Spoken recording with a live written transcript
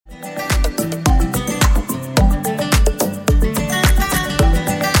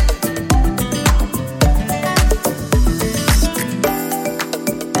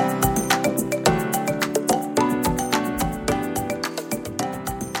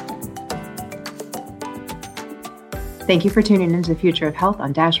Thank you for tuning into the Future of Health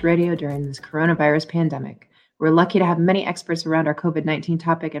on Dash Radio during this coronavirus pandemic. We're lucky to have many experts around our COVID-19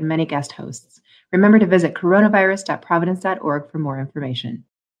 topic and many guest hosts. Remember to visit coronavirus.providence.org for more information.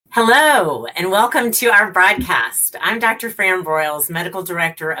 Hello, and welcome to our broadcast. I'm Dr. Fran Broyles, Medical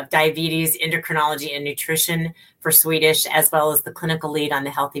Director of Diabetes, Endocrinology, and Nutrition for Swedish, as well as the clinical lead on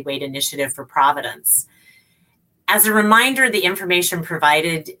the Healthy Weight Initiative for Providence. As a reminder, the information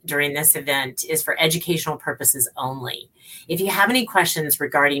provided during this event is for educational purposes only. If you have any questions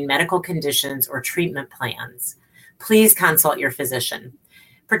regarding medical conditions or treatment plans, please consult your physician.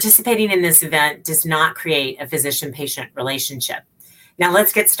 Participating in this event does not create a physician-patient relationship. Now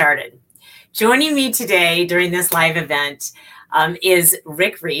let's get started. Joining me today during this live event is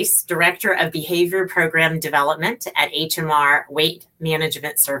Rick Reese, Director of Behavior Program Development at HMR Weight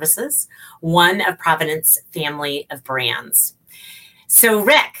Management Services, one of Providence family of brands. So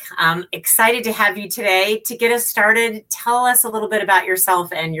Rick, I'm excited to have you today. To get us started, tell us a little bit about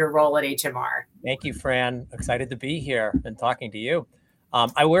yourself and your role at HMR. Thank you, Fran. Excited to be here and talking to you.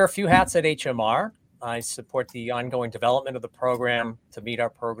 I wear a few hats at HMR. I support the ongoing development of the program to meet our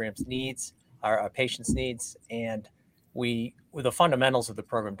program's needs, our patients' needs, and the fundamentals of the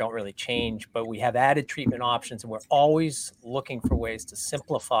program don't really change, but we have added treatment options, and we're always looking for ways to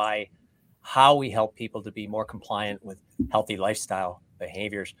simplify how we help people to be more compliant with healthy lifestyle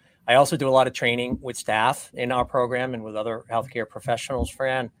behaviors. I also do a lot of training with staff in our program and with other healthcare professionals,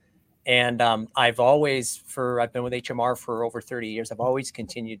 Fran. And I've been with HMR for over 30 years. I've always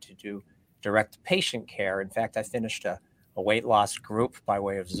continued to do direct patient care. In fact, I finished a weight loss group by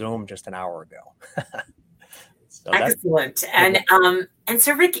way of Zoom just an hour ago. So excellent. And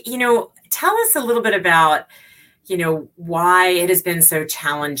so Rick, tell us a little bit about, why it has been so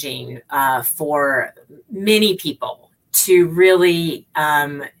challenging for many people to really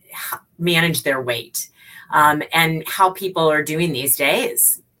manage their weight and how people are doing these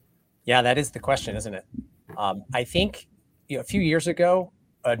days. Yeah, that is the question, isn't it? I think a few years ago,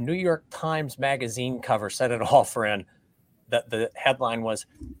 a New York Times magazine cover said it all, Fran. The headline was,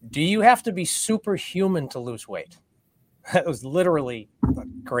 "Do you have to be superhuman to lose weight?" It was literally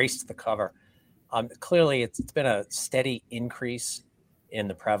graced the cover. Clearly, it's been a steady increase in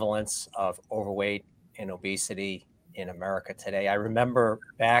the prevalence of overweight and obesity in America today. I remember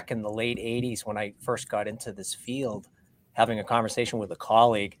back in the late 80s when I first got into this field, having a conversation with a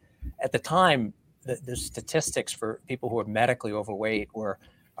colleague. At the time, the statistics for people who are medically overweight were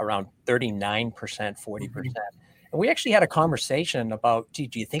around 39%, 40%. And we actually had a conversation about, do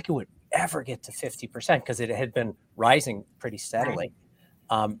you think it would ever get to 50%? Because it had been rising pretty steadily.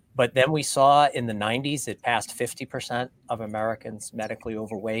 But then we saw in the 90s, it passed 50% of Americans medically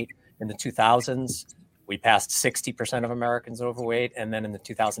overweight. In the 2000s, we passed 60% of Americans overweight. And then in the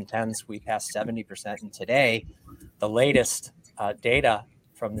 2010s, we passed 70%. And today, the latest data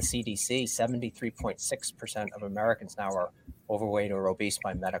from the CDC, 73.6% of Americans now are overweight or obese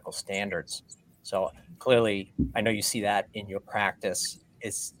by medical standards. So clearly, I know you see that in your practice.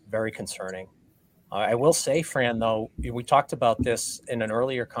 It's very concerning. I will say, Fran, though, we talked about this in an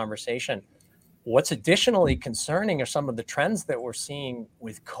earlier conversation. What's additionally concerning are some of the trends that we're seeing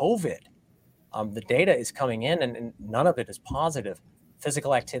with COVID. The data is coming in and none of it is positive.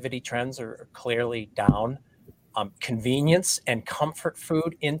 Physical activity trends are clearly down. Convenience and comfort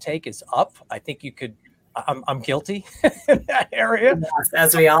food intake is up. I think I'm guilty in that area. Yes,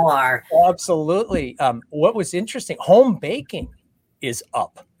 as we all are. Absolutely. What was interesting, home baking is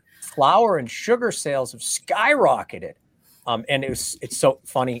up. Flour and sugar sales have skyrocketed. And it's so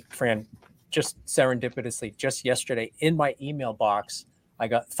funny, Fran, just serendipitously, just yesterday in my email box, I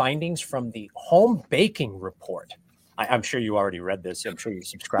got findings from the home baking report. I'm sure you already read this. I'm sure you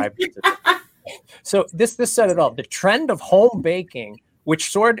subscribed to this. So this said it all. The trend of home baking, which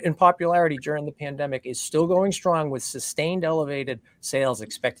soared in popularity during the pandemic, is still going strong with sustained elevated sales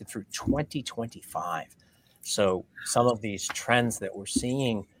expected through 2025. So some of these trends that we're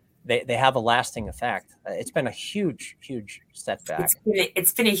seeing, they have a lasting effect. It's been a huge, huge setback.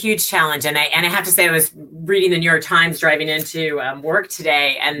 It's been a huge challenge. And I have to say, I was reading the New York Times driving into work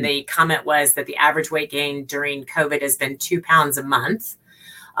today, and the comment was that the average weight gain during COVID has been 2 pounds a month.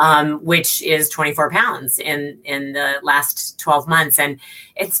 Which is 24 pounds in the last 12 months. And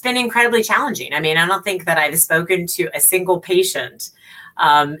it's been incredibly challenging. I mean, I don't think that I've spoken to a single patient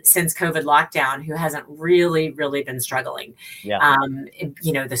since COVID lockdown who hasn't really been struggling. Yeah.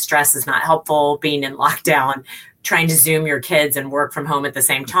 The stress is not helpful, being in lockdown, trying to Zoom your kids and work from home at the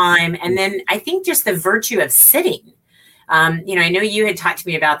same time. And then I think just the virtue of sitting. I know you had talked to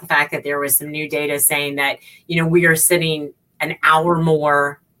me about the fact that there was some new data saying that, we are sitting an hour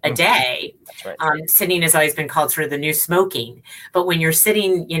more a day. That's right. Sitting has always been called sort of the new smoking. But when you're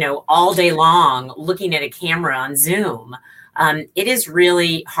sitting, all day long looking at a camera on Zoom, it is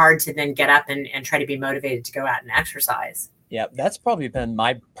really hard to then get up and try to be motivated to go out and exercise. Yeah, that's probably been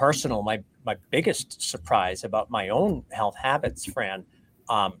my biggest surprise about my own health habits, Fran.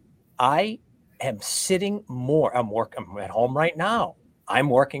 I am sitting more. I'm at home right now. I'm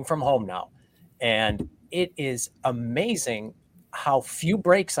working from home now. And it is amazing how few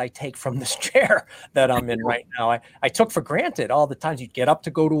breaks I take from this chair that I'm in right now. I took for granted all the times you'd get up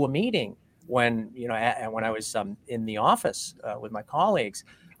to go to a meeting when I was in the office with my colleagues,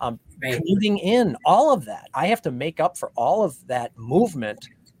 commuting in, all of that. I have to make up for all of that movement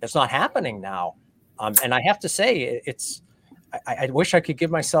that's not happening now. And I have to say, I wish I could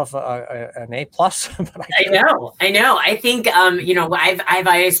give myself an A+. But I know. I think, I've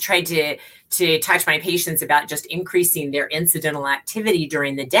always tried to talk to my patients about just increasing their incidental activity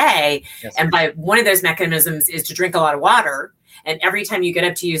during the day. Yes. And by one of those mechanisms is to drink a lot of water. And every time you get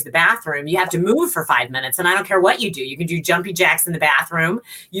up to use the bathroom, you have to move for 5 minutes. And I don't care what you do. You can do jumpy jacks in the bathroom.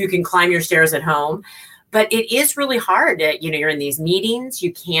 You can climb your stairs at home. But it is really hard. You're in these meetings.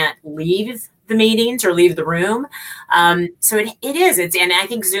 You can't leave the meetings or leave the room. So it is. And I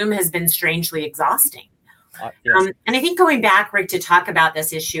think Zoom has been strangely exhausting. Yes. And I think going back, Rick, to talk about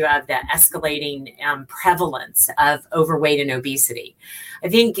this issue of the escalating prevalence of overweight and obesity, I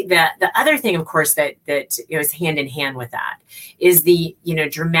think that the other thing, of course, that is hand in hand with that is the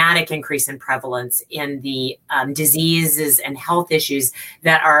dramatic increase in prevalence in the diseases and health issues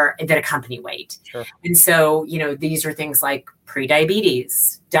that accompany weight. Sure. And so these are things like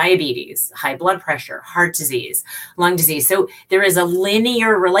prediabetes, diabetes, high blood pressure, heart disease, lung disease. So there is a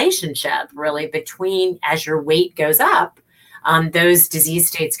linear relationship really between as your weight goes up, those disease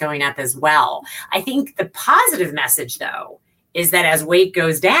states going up as well. I think the positive message, though, is that as weight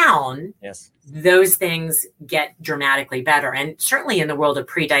goes down, yes, those things get dramatically better. And certainly in the world of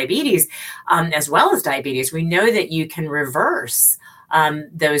prediabetes, as well as diabetes, we know that you can reverse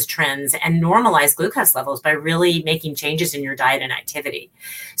those trends and normalize glucose levels by really making changes in your diet and activity.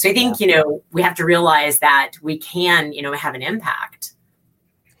 So I think, we have to realize that we can, have an impact.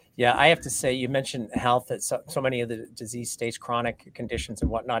 Yeah, I have to say, you mentioned health, that so many of the disease states, chronic conditions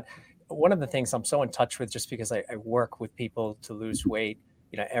and whatnot. One of the things I'm so in touch with, just because I work with people to lose weight,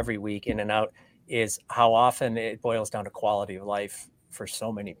 every week in and out, is how often it boils down to quality of life for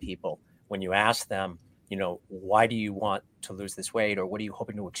so many people. When you ask them, why do you want to lose this weight, or what are you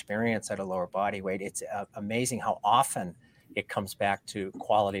hoping to experience at a lower body weight? It's amazing how often it comes back to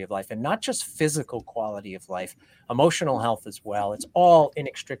quality of life, and not just physical quality of life, emotional health as well. It's all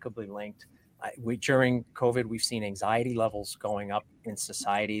inextricably linked. During COVID, we've seen anxiety levels going up in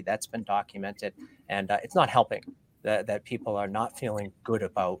society. That's been documented, and it's not helping that people are not feeling good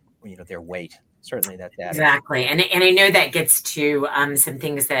about their weight. Certainly that data. Exactly. And I know that gets to some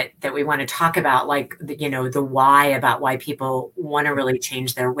things that we want to talk about, like, the why, about why people want to really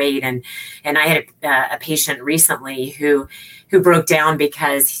change their weight. And I had a patient recently who broke down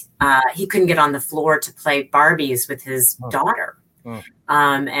because he couldn't get on the floor to play Barbies with his daughter.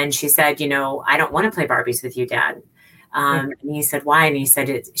 And she said, I don't want to play Barbies with you, Dad. And he said, why? And she said,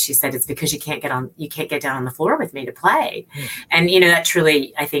 it's because you can't get down on the floor with me to play. And, that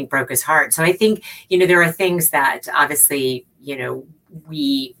truly, I think, broke his heart. So I think, there are things that obviously,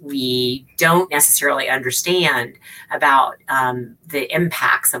 we don't necessarily understand about the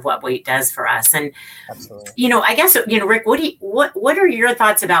impacts of what weight does for us. And, absolutely. I guess, Rick, what are your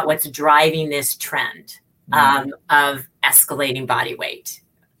thoughts about what's driving this trend of escalating body weight?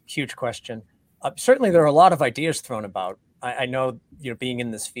 Huge question. Certainly, there are a lot of ideas thrown about. I know, being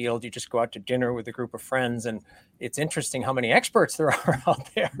in this field, you just go out to dinner with a group of friends, and it's interesting how many experts there are out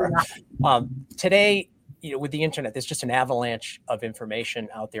there. Yeah. Today, with the internet, there's just an avalanche of information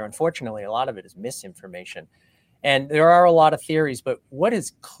out there. Unfortunately, a lot of it is misinformation. And there are a lot of theories, but what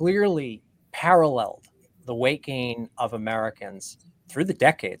has clearly paralleled the weight gain of Americans through the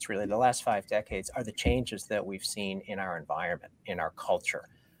decades, really, the last 5 decades, are the changes that we've seen in our environment, in our culture.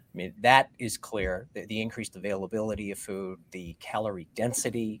 I mean, that is clear. The increased availability of food, the calorie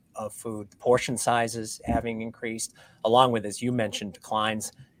density of food, the portion sizes having increased, along with, as you mentioned,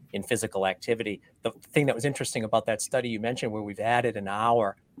 declines in physical activity. The thing that was interesting about that study you mentioned, where we've added an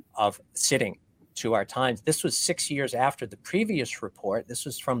hour of sitting to our times, this was 6 years after the previous report. This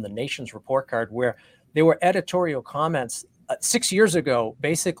was from the Nation's report card, where there were editorial comments 6 years ago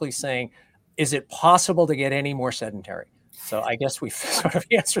basically saying, is it possible to get any more sedentary? So I guess we've sort of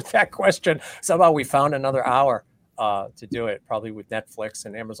answered that question. Somehow we found another hour to do it, probably with Netflix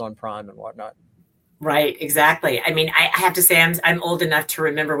and Amazon Prime and whatnot. Right, exactly. I mean, I have to say, I'm old enough to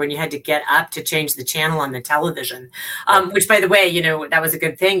remember when you had to get up to change the channel on the television, which, by the way, that was a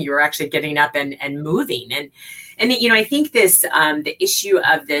good thing. You were actually getting up and moving, and I think this the issue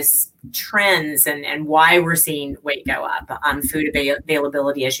of this trends and why we're seeing weight go up, food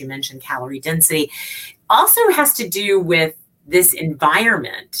availability, as you mentioned, calorie density, also has to do with this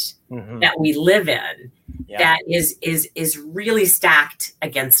environment that we live in that is really stacked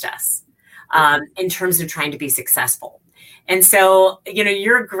against us. In terms of trying to be successful. And so,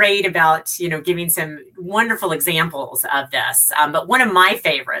 you're great about, giving some wonderful examples of this. But one of my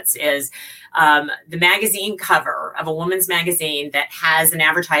favorites is the magazine cover of a woman's magazine that has an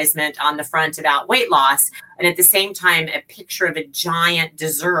advertisement on the front about weight loss. And at the same time, a picture of a giant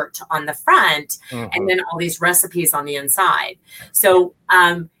dessert on the front, and then all these recipes on the inside. So,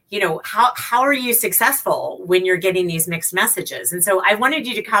 how are you successful when you're getting these mixed messages? And so I wanted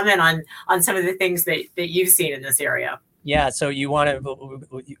you to comment on some of the things that you've seen in this area. Yeah. So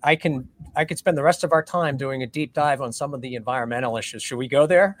I could spend the rest of our time doing a deep dive on some of the environmental issues. Should we go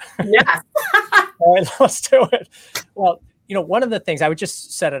there? Yes. All right, let's do it. Well, one of the things I would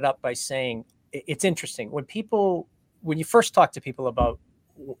just set it up by saying it's interesting when you first talk to people about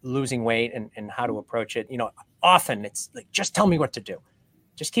losing weight and how to approach it, often it's like, just tell me what to do.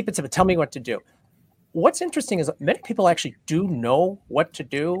 Just keep it simple. Tell me what to do. What's interesting is many people actually do know what to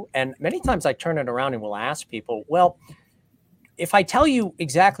do. And many times I turn it around and will ask people, well, if I tell you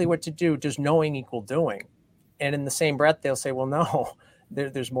exactly what to do, does knowing equal doing? And in the same breath, they'll say, well, no,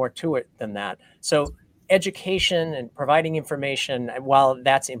 there's more to it than that. So education and providing information, while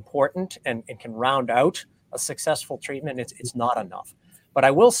that's important and can round out a successful treatment, it's not enough. But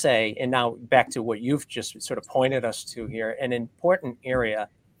I will say, and now back to what you've just sort of pointed us to here, an important area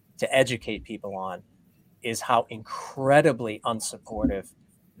to educate people on is how incredibly unsupportive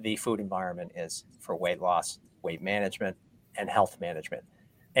the food environment is for weight loss, weight management, and health management.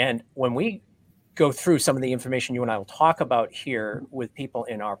 And when we go through some of the information you and I will talk about here with people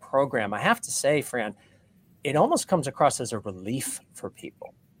in our program, I have to say, Fran, it almost comes across as a relief for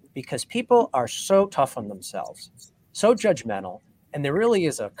people because people are so tough on themselves, so judgmental. And there really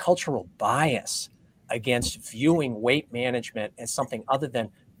is a cultural bias against viewing weight management as something other than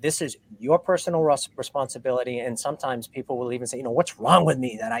this is your personal responsibility. And sometimes people will even say, what's wrong with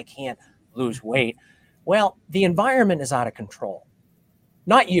me that I can't lose weight? Well, the environment is out of control,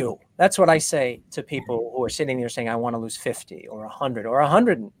 not you. That's what I say to people who are sitting there saying, I want to lose 50 or 100 or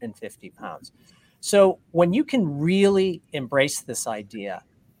 150 pounds. So when you can really embrace this idea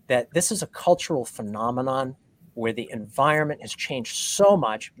that this is a cultural phenomenon where the environment has changed so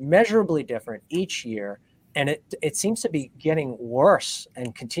much, measurably different each year, and it seems to be getting worse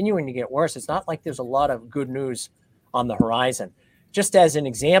and continuing to get worse. It's not like there's a lot of good news on the horizon. Just as an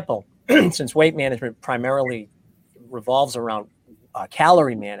example, since weight management primarily revolves around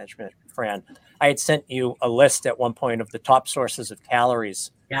calorie management, Fran, I had sent you a list at one point of the top sources of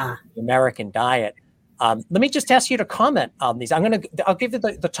calories in the American diet. Let me just ask you to comment on these. I'll give you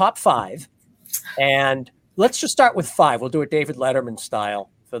the top 5, and let's just start with 5. We'll do it David Letterman style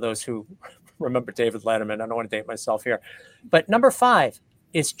for those who remember David Letterman. I don't want to date myself here. But number 5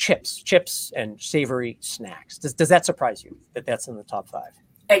 is chips and savory snacks. Does that surprise you that that's in the top 5?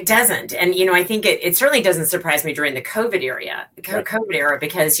 It doesn't. And, I think it certainly doesn't surprise me during the COVID era,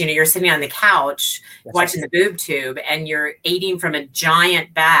 because, you're sitting on the couch watching the boob tube and you're eating from a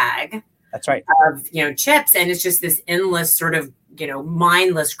giant bag. That's right. Of, chips. And it's just this endless sort of,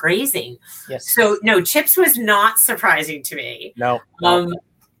 mindless grazing. Yes. So no, chips was not surprising to me. No.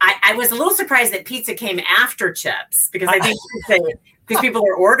 I was a little surprised that pizza came after chips because I think because people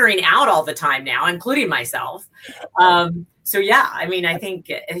are ordering out all the time now, including myself. So yeah, I mean, I think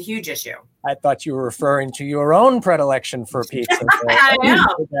a huge issue. I thought you were referring to your own predilection for pizza. I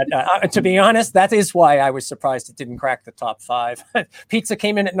know. To be honest, that is why I was surprised it didn't crack the top 5. Pizza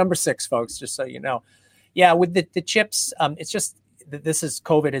came in at number 6, folks, just so you know. Yeah, with the chips, it's just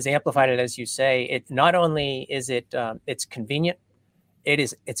COVID has amplified it, as you say. It not only is it it's convenient,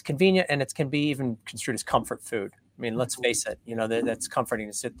 it's convenient, and it can be even construed as comfort food. I mean, let's face it, that's comforting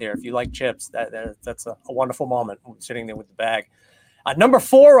to sit there. If you like chips, that's a wonderful moment sitting there with the bag. Number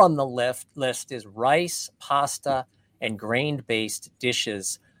 4 on the list is rice, pasta, and grain-based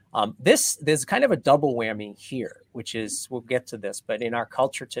dishes. There's kind of a double whammy here, which is, we'll get to this, but in our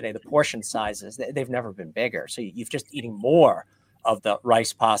culture today, the portion sizes, they've never been bigger. So you've just eating more of the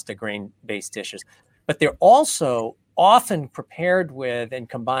rice, pasta, grain-based dishes. But they're also often prepared with and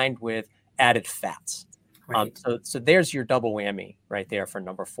combined with added fats. Right. So there's your double whammy right there for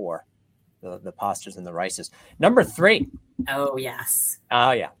number 4, the pastas and the rices. Number 3. Oh, yes.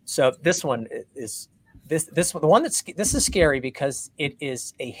 Oh, yeah. So this one is this the one this is scary because it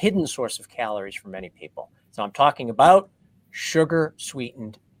is a hidden source of calories for many people. So I'm talking about sugar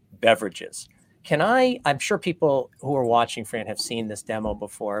sweetened beverages. I'm sure people who are watching, Fran, have seen this demo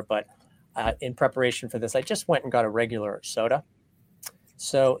before, but in preparation for this, I just went and got a regular soda.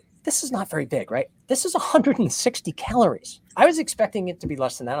 So this is not very big, right? This is 160 calories. I was expecting it to be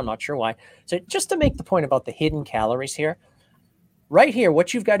less than that. I'm not sure why. So just to make the point about the hidden calories here, right here,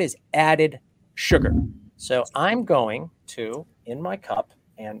 what you've got is added sugar. So I'm going to, in my cup,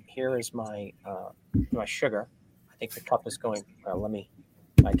 and here is my sugar. I think the cup is going,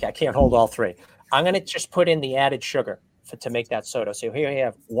 I can't hold all three. I'm going to just put in the added sugar to make that soda. So here you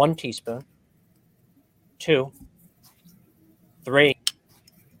have 1 teaspoon, 2, 3,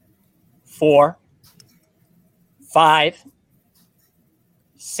 4, 5,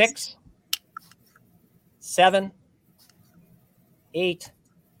 6, 7, 8,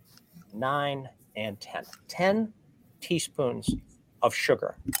 9, and 10. 10 teaspoons of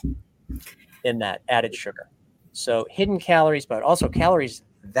sugar in that added sugar. So hidden calories, but also calories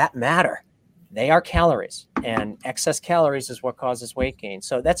that matter. They are calories, and excess calories is what causes weight gain.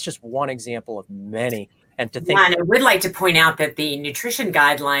 So that's just one example of many. And to think, and I would like to point out that the nutrition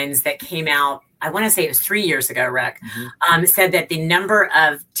guidelines that came out, I want to say it was 3 years ago, Rick, said that the number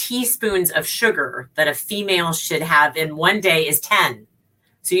of teaspoons of sugar that a female should have in one day is 10.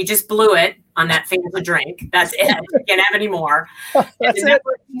 So you just blew it on that famous drink. That's it. You can't have any more. And the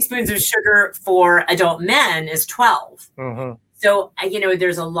number of teaspoons of sugar for adult men is 12. Mm-hmm. So,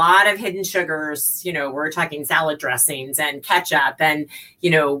 there's a lot of hidden sugars, we're talking salad dressings and ketchup and,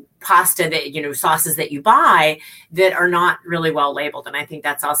 pasta that, sauces that you buy that are not really well labeled. And I think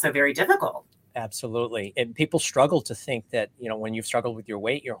that's also very difficult. Absolutely. And people struggle to think that, when you've struggled with your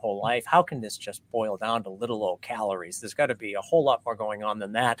weight your whole life, how can this just boil down to little old calories? There's got to be a whole lot more going on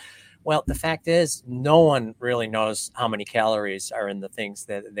than that. Well, the fact is, no one really knows how many calories are in the things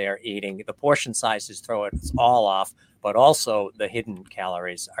that they're eating. The portion sizes throw it all off, but also the hidden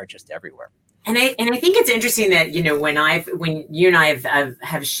calories are just everywhere. And I think it's interesting that, when you and I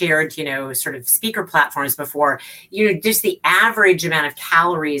have shared, sort of speaker platforms before, just the average amount of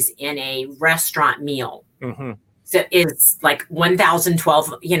calories in a restaurant meal. Mm-hmm. So it's like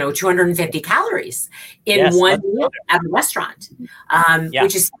 1,012, 250 calories in one meal at a restaurant,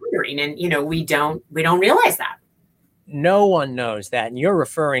 which is staggering. And, we don't realize that. No one knows that. And you're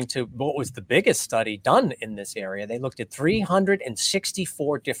referring to what was the biggest study done in this area. They looked at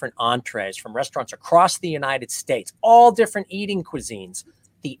 364 different entrees from restaurants across the United States, all different eating cuisines.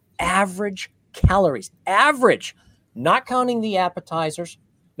 The average calories, not counting the appetizers,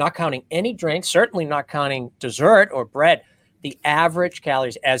 not counting any drinks, certainly not counting dessert or bread. The average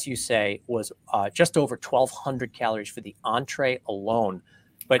calories, as you say, was just over 1,200 calories for the entree alone.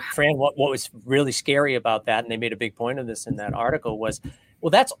 But Fran, what was really scary about that, and they made a big point of this in that article, was, well,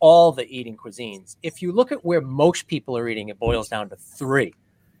 that's all the eating cuisines. If you look at where most people are eating, it boils down to 3.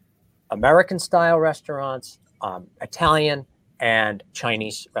 American-style restaurants, Italian, and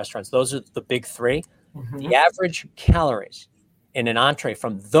Chinese restaurants. Those are the big 3. Mm-hmm. The average calories in an entree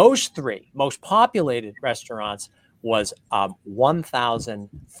from those 3 most populated restaurants was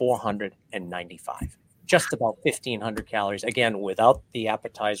 1,495. Just about 1,500 calories, again, without the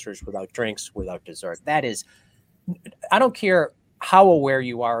appetizers, without drinks, without dessert. That is, I don't care how aware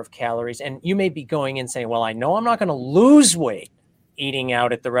you are of calories. And you may be going in saying, well, I know I'm not going to lose weight eating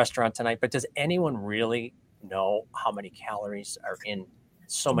out at the restaurant tonight, but does anyone really know how many calories are in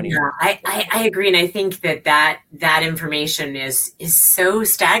so many? Yeah, I agree. And I think that information is so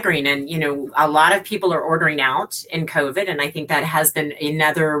staggering. And, a lot of people are ordering out in COVID. And I think that has been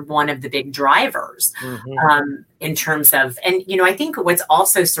another one of the big drivers in terms of, and, I think what's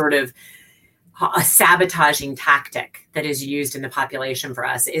also sort of a sabotaging tactic that is used in the population for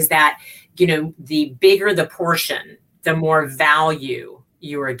us is that, the bigger the portion, the more value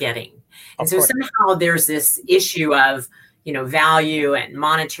you are getting. And so somehow there's this issue of, value and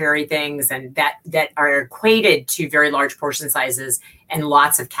monetary things and that are equated to very large portion sizes and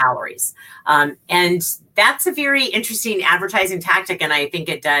lots of calories. And that's a very interesting advertising tactic. And I think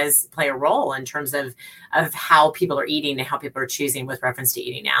it does play a role in terms of how people are eating and how people are choosing with reference to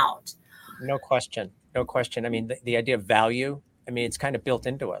eating out. No question. I mean, the idea of value, it's kind of built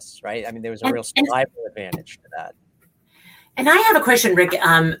into us, right? There was a real survival advantage to that. And I have a question, Rick,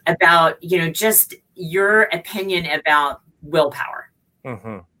 about, just your opinion about willpower.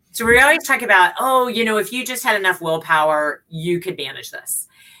 Mm-hmm. So we always talk about, if you just had enough willpower, you could manage this.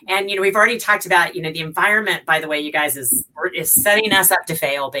 And, we've already talked about, the environment, by the way, you guys, is setting us up to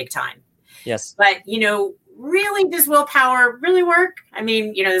fail big time. Yes. But, really, does willpower really work?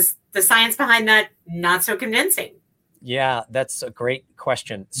 The science behind that, not so convincing. Yeah, that's a great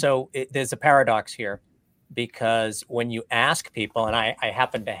question. So there's a paradox here, because when you ask people, and I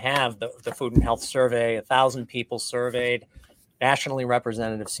happen to have the Food and Health Survey, 1,000 people surveyed, nationally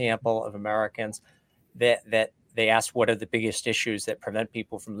representative sample of Americans, that they asked what are the biggest issues that prevent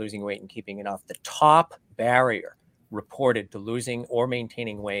people from losing weight and keeping it off. The top barrier reported to losing or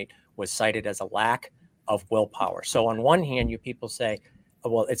maintaining weight was cited as a lack of willpower. So on one hand, you people say, oh,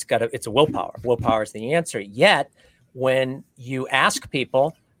 well, it's a willpower. Willpower is the answer. Yet when you ask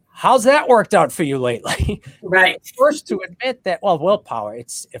people, how's that worked out for you lately? Right. First to admit that, well, willpower,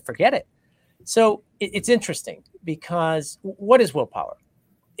 forget it. So it's interesting, because what is willpower?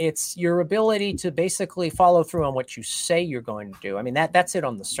 It's your ability to basically follow through on what you say you're going to do. I mean, that's it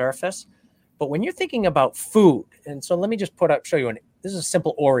on the surface. But when you're thinking about food, and so let me just show you this is a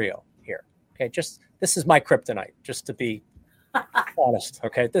simple Oreo here. Okay, this is my kryptonite, just to be honest.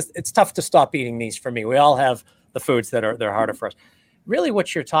 Okay, it's tough to stop eating these for me. We all have the foods they're harder for us. Really,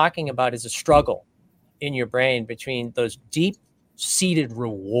 what you're talking about is a struggle in your brain between those deep-seated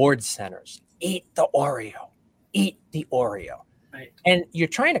reward centers. Eat the Oreo. Eat the Oreo. Right. And you're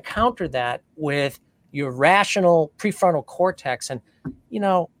trying to counter that with your rational prefrontal cortex. And,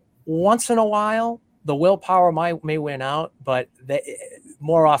 once in a while, the willpower may win out, but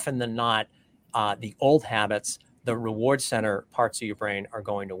more often than not, the old habits, the reward center parts of your brain are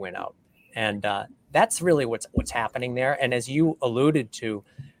going to win out. And that's really what's happening there. And as you alluded to,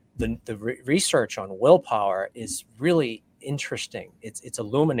 the research on willpower is really interesting. It's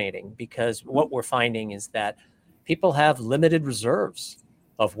illuminating, because what we're finding is that people have limited reserves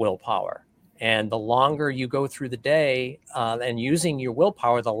of willpower. And the longer you go through the day and using your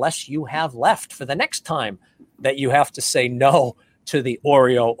willpower, the less you have left for the next time that you have to say no to the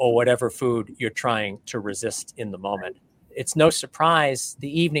Oreo or whatever food you're trying to resist in the moment. It's no surprise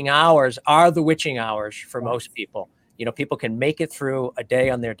the evening hours are the witching hours for most people. People can make it through a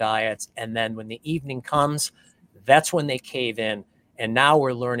day on their diets, and then when the evening comes, that's when they cave in. And now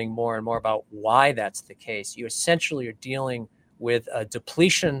we're learning more and more about why that's the case. You essentially are dealing with a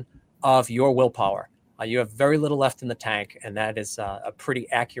depletion of your willpower. You have very little left in the tank, and that is a pretty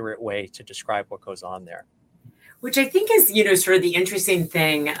accurate way to describe what goes on there. Which I think is, sort of the interesting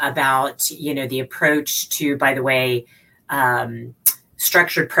thing about, the approach to, by the way,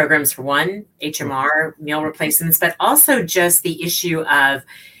 structured programs for one, HMR, meal replacements, but also just the issue of,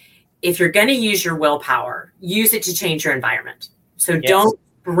 if you're going to use your willpower, use it to change your environment. So Don't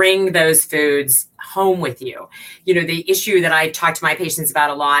bring those foods home with you. The issue that I talk to my patients about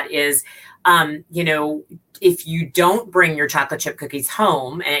a lot is, if you don't bring your chocolate chip cookies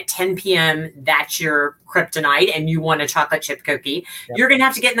home and at 10 p.m. that's your kryptonite and you want a chocolate chip cookie, you're going to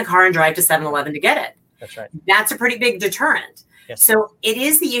have to get in the car and drive to 7-Eleven to get it. That's right. That's a pretty big deterrent. Yes. So it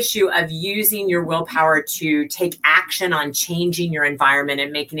is the issue of using your willpower to take action on changing your environment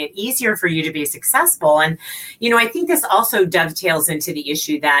and making it easier for you to be successful. And, I think this also dovetails into the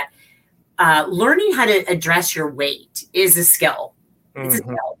issue that learning how to address your weight is a skill. It's a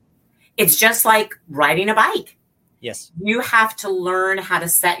skill. It's just like riding a bike. Yes. You have to learn how to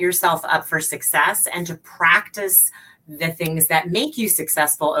set yourself up for success and to practice the things that make you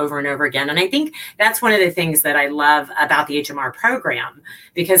successful over and over again. And I think that's one of the things that I love about the HMR program,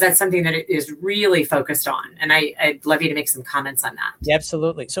 because that's something that it is really focused on. And I'd love you to make some comments on that. Yeah,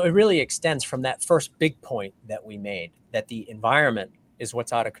 absolutely. So it really extends from that first big point that we made, that the environment is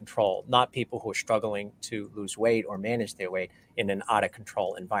what's out of control, not people who are struggling to lose weight or manage their weight in an out of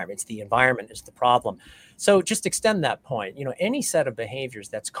control environment. It's the environment is the problem. So just extend that point. Any set of behaviors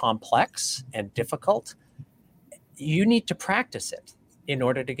that's complex and difficult, you need to practice it in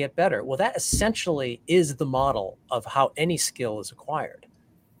order to get better. Well, that essentially is the model of how any skill is acquired.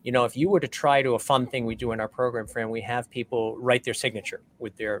 If you were to try to a fun thing we do in our program, Fran, we have people write their signature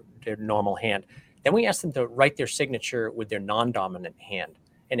with their normal hand. Then we ask them to write their signature with their non-dominant hand.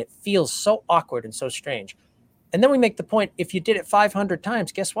 And it feels so awkward and so strange. And then we make the point, if you did it 500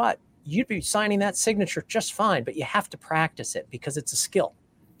 times, guess what? You'd be signing that signature just fine, but you have to practice it because it's a skill,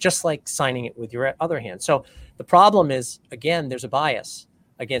 just like signing it with your other hand. So the problem is, again, there's a bias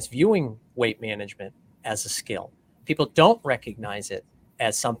against viewing weight management as a skill. People don't recognize it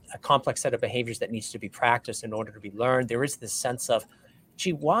as a complex set of behaviors that needs to be practiced in order to be learned. There is this sense of,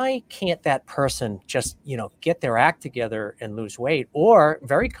 gee, why can't that person just, get their act together and lose weight? Or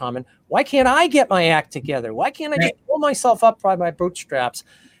very common, why can't I get my act together? Why can't I just pull myself up by my bootstraps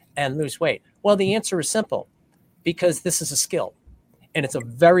and lose weight? Well, the answer is simple, because this is a skill. And it's a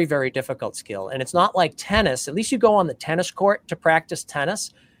very, very difficult skill. And it's not like tennis. At least you go on the tennis court to practice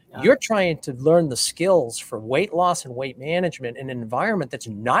tennis. Yeah. You're trying to learn the skills for weight loss and weight management in an environment that's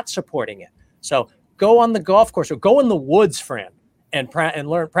not supporting it. So go on the golf course or go in the woods, Fran, and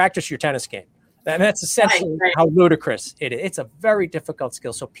practice your tennis game. And that's essentially how ludicrous it is. It's a very difficult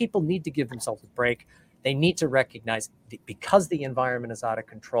skill. So people need to give themselves a break. They need to recognize because the environment is out of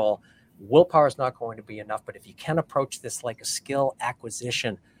control, willpower is not going to be enough. But if you can approach this like a skill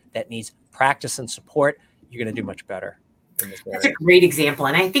acquisition that needs practice and support, you're going to do much better. That's a great example.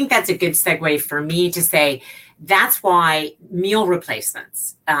 And I think that's a good segue for me to say that's why meal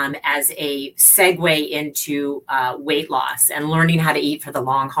replacements as a segue into weight loss and learning how to eat for the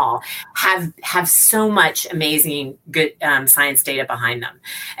long haul have so much amazing good science data behind them.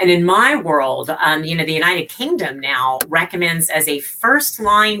 And in my world, the United Kingdom now recommends as a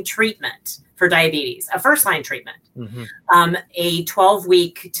first-line treatment for diabetes, a first-line treatment, a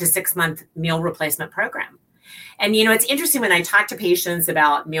 12-week to 6-month meal replacement program. And, it's interesting when I talk to patients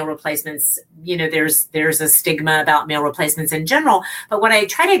about meal replacements, there's a stigma about meal replacements in general. But what I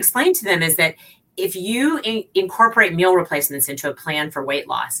try to explain to them is that if you incorporate meal replacements into a plan for weight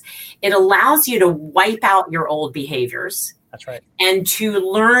loss, it allows you to wipe out your old behaviors. That's right. And to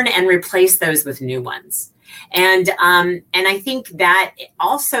learn and replace those with new ones. And I think that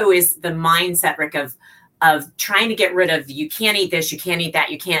also is the mindset, Rick, of trying to get rid of you can't eat this, you can't eat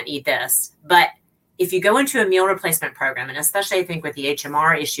that, you can't eat this. But if you go into a meal replacement program, and especially I think with the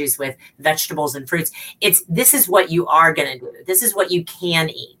HMR issues with vegetables and fruits, this is what you are going to do. This is what you can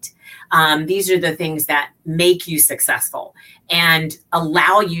eat. These are the things that make you successful and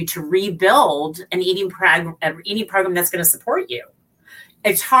allow you to rebuild an eating program that's going to support you.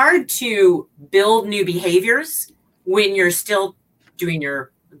 It's hard to build new behaviors when you're still doing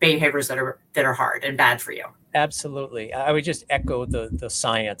your behaviors that are hard and bad for you. Absolutely. I would just echo the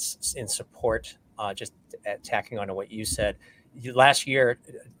science in support. Just tacking on to what you said. Last year,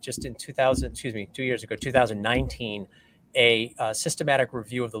 just in 2 years ago, 2019, a systematic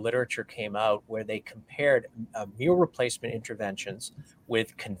review of the literature came out where they compared meal replacement interventions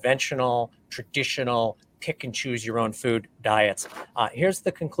with conventional, traditional, pick and choose your own food diets. Here's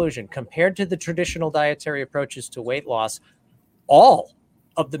the conclusion. Compared to the traditional dietary approaches to weight loss, all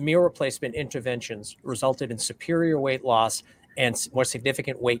of the meal replacement interventions resulted in superior weight loss and more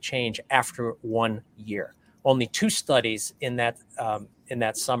significant weight change after 1 year. Only 2 studies in that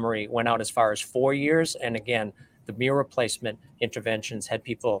summary went out as far as 4 years. And again, the meal replacement interventions had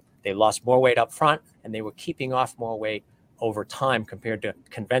people, they lost more weight up front and they were keeping off more weight over time compared to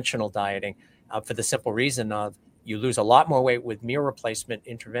conventional dieting for the simple reason of you lose a lot more weight with meal replacement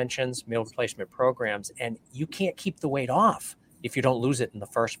interventions, meal replacement programs, and you can't keep the weight off if you don't lose it in the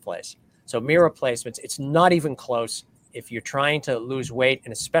first place. So meal replacements, it's not even close. If you're trying to lose weight,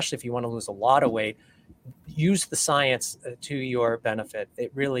 and especially if you want to lose a lot of weight, use the science to your benefit.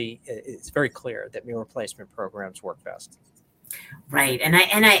 It's very clear that meal replacement programs work best. Right. And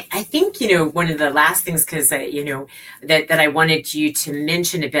I think, one of the last things, because, that I wanted you to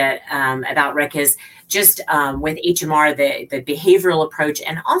mention a bit about, Rick, is just with HMR, the behavioral approach,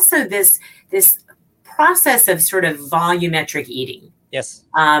 and also this process of sort of volumetric eating. Yes.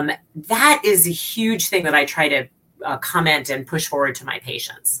 That is a huge thing that I try to comment and push forward to my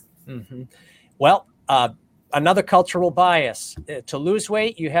patients. Mm-hmm. Well, another cultural bias. To lose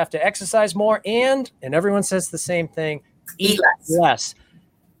weight, you have to exercise more and everyone says the same thing, eat less.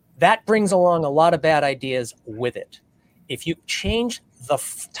 That brings along a lot of bad ideas with it. If you change the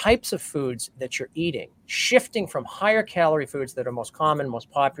types of foods that you're eating, shifting from higher calorie foods that are most common,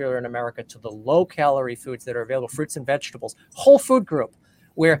 most popular in America to the low calorie foods that are available, fruits and vegetables, whole food group,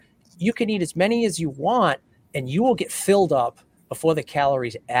 where you can eat as many as you want and you will get filled up before the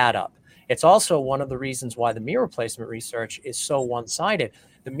calories add up. It's also one of the reasons why the meal replacement research is so one-sided.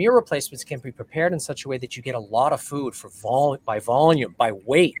 The meal replacements can be prepared in such a way that you get a lot of food by volume, by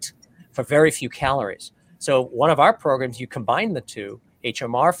weight, for very few calories. So one of our programs, you combine the two,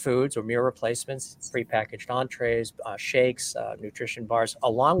 HMR foods or meal replacements, prepackaged entrees, shakes, nutrition bars,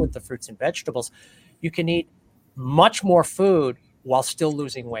 along with the fruits and vegetables. You can eat much more food while still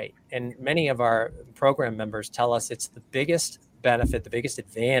losing weight. And many of our program members tell us it's the biggest benefit, the biggest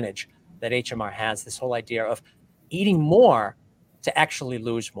advantage that HMR has, this whole idea of eating more to actually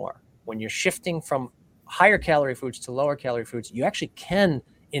lose more. When you're shifting from higher calorie foods to lower calorie foods, you actually can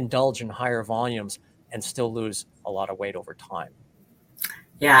indulge in higher volumes and still lose a lot of weight over time.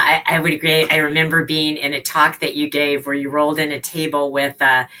 Yeah, I would agree. I remember being in a talk that you gave where you rolled in a table with,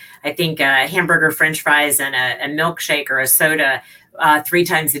 I think, a hamburger, French fries, and a milkshake or a soda 3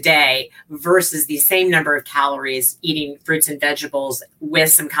 times a day versus the same number of calories eating fruits and vegetables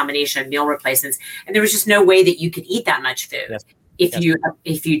with some combination of meal replacements. And there was just no way that you could eat that much food. Yes.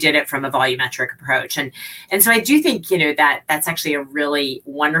 if you did it from a volumetric approach. And so I do think, that's actually a really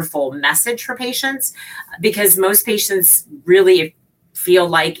wonderful message for patients, because most patients really feel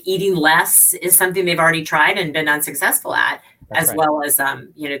like eating less is something they've already tried and been unsuccessful at. That's as right. Well as,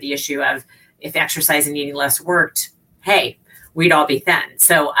 the issue of if exercise and eating less worked, hey, we'd all be thin.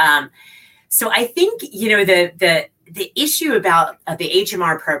 So I think, the issue about the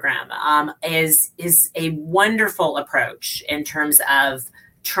HMR program is a wonderful approach in terms of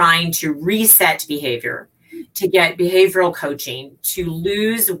trying to reset behavior, to get behavioral coaching, to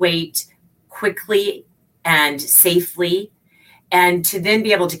lose weight quickly and safely, and to then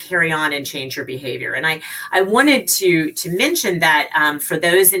be able to carry on and change your behavior. And I wanted to mention that for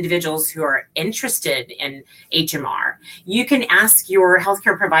those individuals who are interested in HMR, you can ask your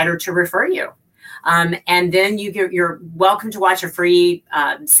healthcare provider to refer you. And then you're welcome to watch a free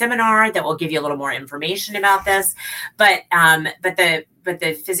seminar that will give you a little more information about this. But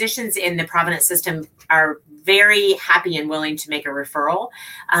the physicians in the Providence system are very happy and willing to make a referral.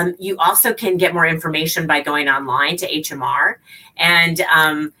 You also can get more information by going online to HMR. And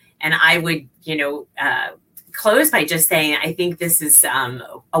I would, close by just saying, I think this is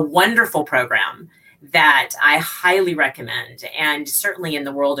a wonderful program that I highly recommend. And certainly in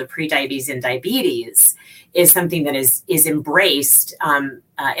the world of prediabetes and diabetes is something that is embraced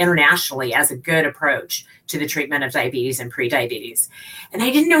internationally as a good approach to the treatment of diabetes and prediabetes. And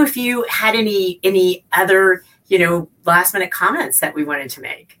I didn't know if you had any other, last minute comments that we wanted to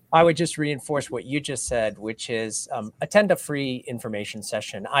make. I would just reinforce what you just said, which is attend a free information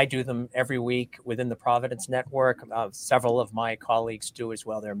session. I do them every week within the Providence Network. Several of my colleagues do as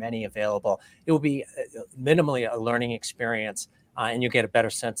well. There are many available. It will be minimally a learning experience, and you'll get a better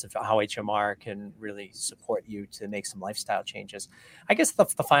sense of how HMR can really support you to make some lifestyle changes. I guess the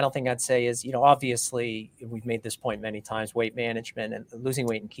final thing I'd say is, obviously, we've made this point many times, weight management and losing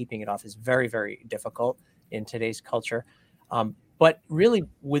weight and keeping it off is very, very difficult in today's culture. But really,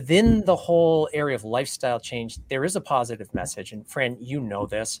 within the whole area of lifestyle change, there is a positive message. And Fran, you know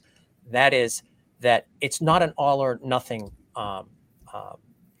this, that is that it's not an all or nothing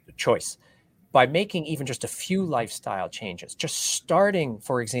choice. By making even just a few lifestyle changes, just starting,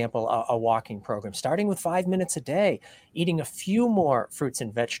 for example, a walking program, starting with 5 minutes a day, eating a few more fruits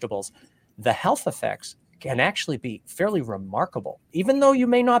and vegetables, the health effects can actually be fairly remarkable. Even though you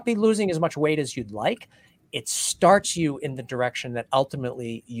may not be losing as much weight as you'd like, it starts you in the direction that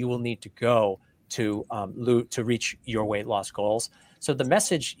ultimately you will need to go to reach your weight loss goals. So the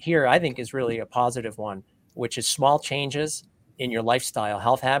message here, I think, is really a positive one, which is small changes in your lifestyle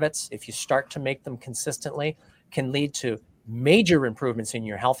health habits, if you start to make them consistently, can lead to major improvements in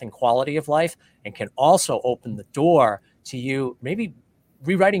your health and quality of life, and can also open the door to you maybe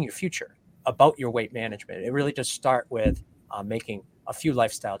rewriting your future about your weight management. It really does start with making a few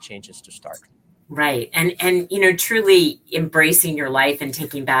lifestyle changes to start. Right. And truly embracing your life and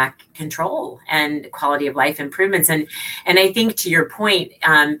taking back control and quality of life improvements. And I think to your point,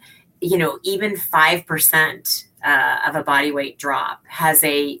 even 5% of a body weight drop has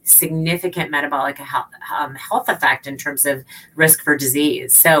a significant metabolic health effect in terms of risk for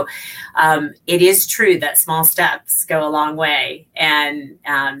disease. So it is true that small steps go a long way. And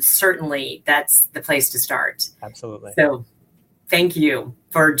certainly that's the place to start. Absolutely. So thank you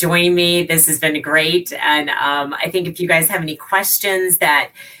for joining me. This has been great. And I think if you guys have any questions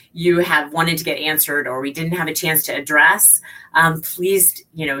that you have wanted to get answered or we didn't have a chance to address, please,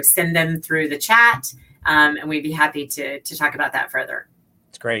 send them through the chat. And we'd be happy to talk about that further.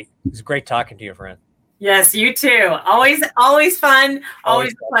 It's great. It's great talking to you, friend. Yes, you too. Always fun.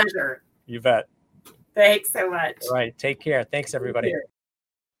 Always a pleasure. You bet. Thanks so much. All right. Take care. Thanks, everybody.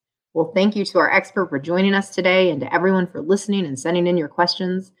 Well, thank you to our expert for joining us today and to everyone for listening and sending in your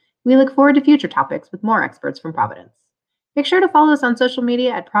questions. We look forward to future topics with more experts from Providence. Make sure to follow us on social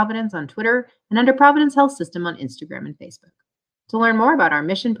media at Providence on Twitter and under Providence Health System on Instagram and Facebook. To learn more about our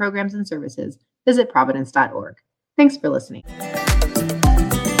mission, programs, and services, visit providence.org. Thanks for listening.